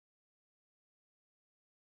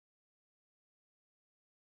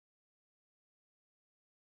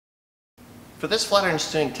For this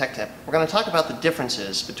Flatirons Tuning Tech tip, we're going to talk about the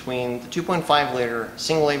differences between the 2.5 liter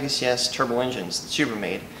single AVCS turbo engines that Subaru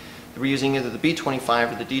made that were using either the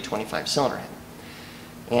B25 or the D25 cylinder head,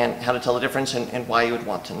 and how to tell the difference and why you would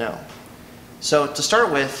want to know. So to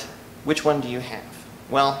start with, which one do you have?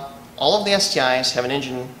 Well, all of the STIs have an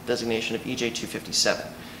engine designation of EJ257,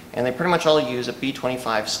 and they pretty much all use a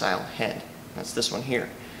B25 style head. That's this one here.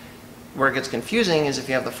 Where it gets confusing is if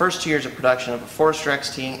you have the first 2 years of production of a Forester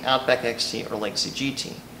XT, Outback XT, or Legacy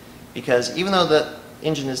GT. Because even though the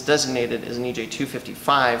engine is designated as an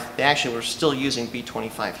EJ255, they actually were still using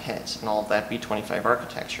B25 heads and all of that B25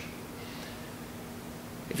 architecture.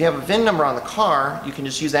 If you have a VIN number on the car, you can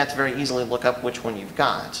just use that to very easily look up which one you've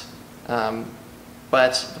got.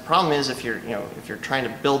 But the problem is if you're trying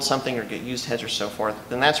to build something or get used heads or so forth,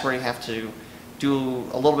 then that's where you have to do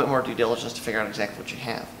a little bit more due diligence to figure out exactly what you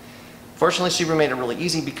have. Fortunately, Subaru made it really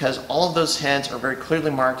easy because all of those heads are very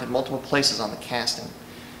clearly marked in multiple places on the casting.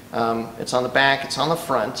 It's on the back, it's on the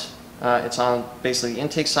front, it's on basically the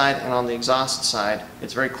intake side and on the exhaust side.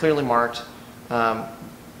 It's very clearly marked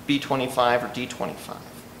B25 or D25.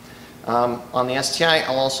 On the STI,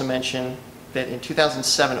 I'll also mention that in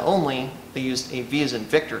 2007 only, they used a V as in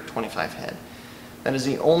Victor 25 head. That is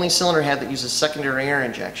the only cylinder head that uses secondary air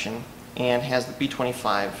injection and has the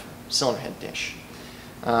B25 cylinder head dish.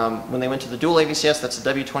 When they went to the dual AVCS, that's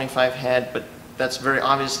a W25 head, but that's very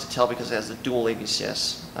obvious to tell because it has the dual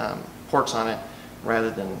AVCS ports on it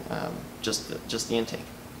rather than just the intake.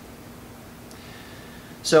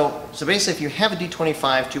 So basically, if you have a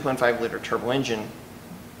D25 2.5 liter turbo engine,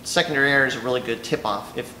 secondary air is a really good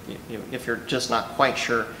tip-off if you're just not quite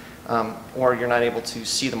sure or you're not able to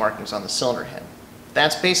see the markings on the cylinder head.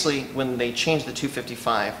 That's basically when they changed the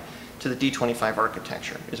 255 to the D25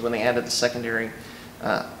 architecture, is when they added the secondary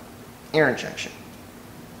air injection.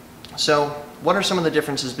 So what are some of the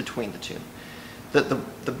differences between the two?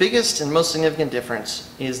 The biggest and most significant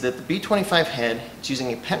difference is that the B25 head is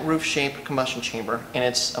using a pent roof shaped combustion chamber, and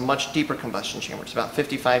it's a much deeper combustion chamber. It's about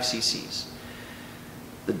 55 cc's.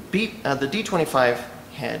 The D25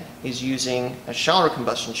 head is using a shallower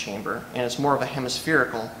combustion chamber, and it's more of a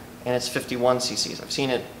hemispherical, and it's 51 cc's. I've seen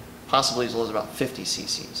it possibly as low as about 50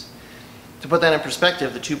 cc's. To put that in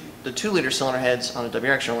perspective, the 2 liter cylinder heads on a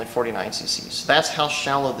WRX are only 49 cc's. So that's how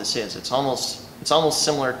shallow this is. It's almost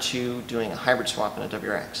similar to doing a hybrid swap in a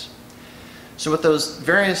WRX. So with those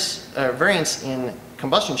variants in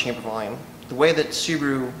combustion chamber volume, the way that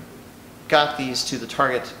Subaru got these to the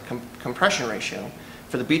target compression ratio,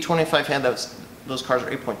 for the B25 head, those cars are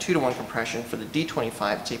 8.2 to 1 compression. For the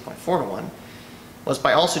D25, it's 8.4 to 1, was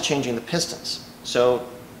by also changing the pistons. So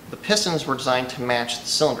the pistons were designed to match the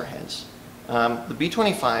cylinder heads. The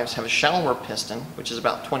B25s have a shallower piston, which is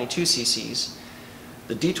about 22 cc's.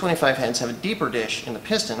 The D25 heads have a deeper dish in the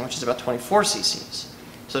piston, which is about 24 cc's.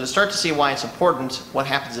 So to start to see why it's important, what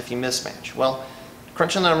happens if you mismatch? Well,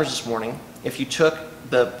 crunching the numbers this morning, if you took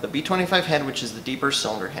the B25 head, which is the deeper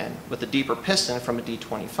cylinder head, with the deeper piston from a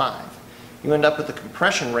D25, you end up with a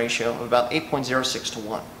compression ratio of about 8.06 to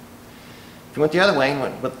 1. If you went the other way and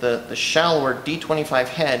went with the shallower D25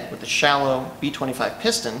 head with the shallow B25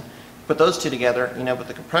 piston, put those two together, you end up with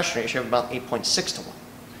a compression ratio of about 8.6 to 1.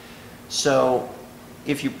 So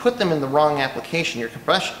if you put them in the wrong application, your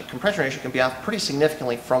compression ratio can be off pretty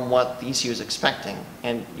significantly from what the ECU is expecting,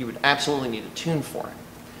 and you would absolutely need a tune for it.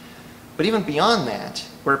 But even beyond that,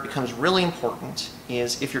 where it becomes really important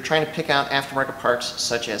is if you're trying to pick out aftermarket parts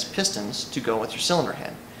such as pistons to go with your cylinder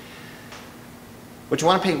head. What you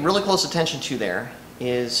want to pay really close attention to there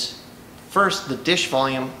is first the dish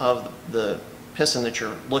volume of the piston that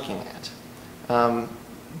you're looking at.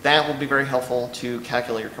 That will be very helpful to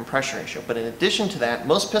calculate your compression ratio. But in addition to that,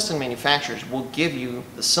 most piston manufacturers will give you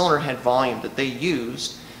the cylinder head volume that they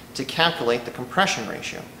used to calculate the compression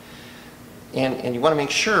ratio. And you want to make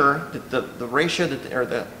sure that the ratio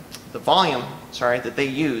the volume, that they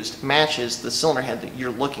used matches the cylinder head that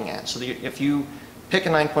you're looking at. So that if you pick a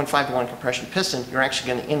 9.5 to 1 compression piston, you're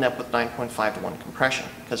actually going to end up with 9.5 to 1 compression.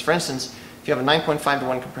 Because for instance, if you have a 9.5 to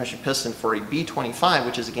 1 compression piston for a B25,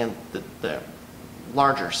 which is again the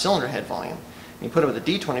larger cylinder head volume, and you put it with a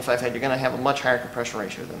D25 head, you're going to have a much higher compression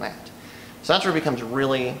ratio than that. So that's where it becomes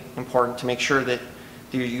really important to make sure that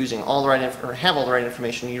you're using all the right have all the right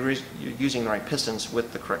information, you're using the right pistons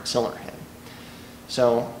with the correct cylinder head.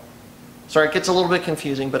 So, sorry, it gets a little bit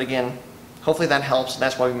confusing, but again, hopefully that helps.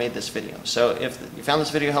 That's why we made this video. So if you found this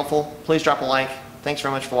video helpful, please drop a like. Thanks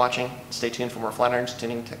very much for watching. Stay tuned for more Flatirons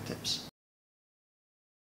Tuning Tech tips.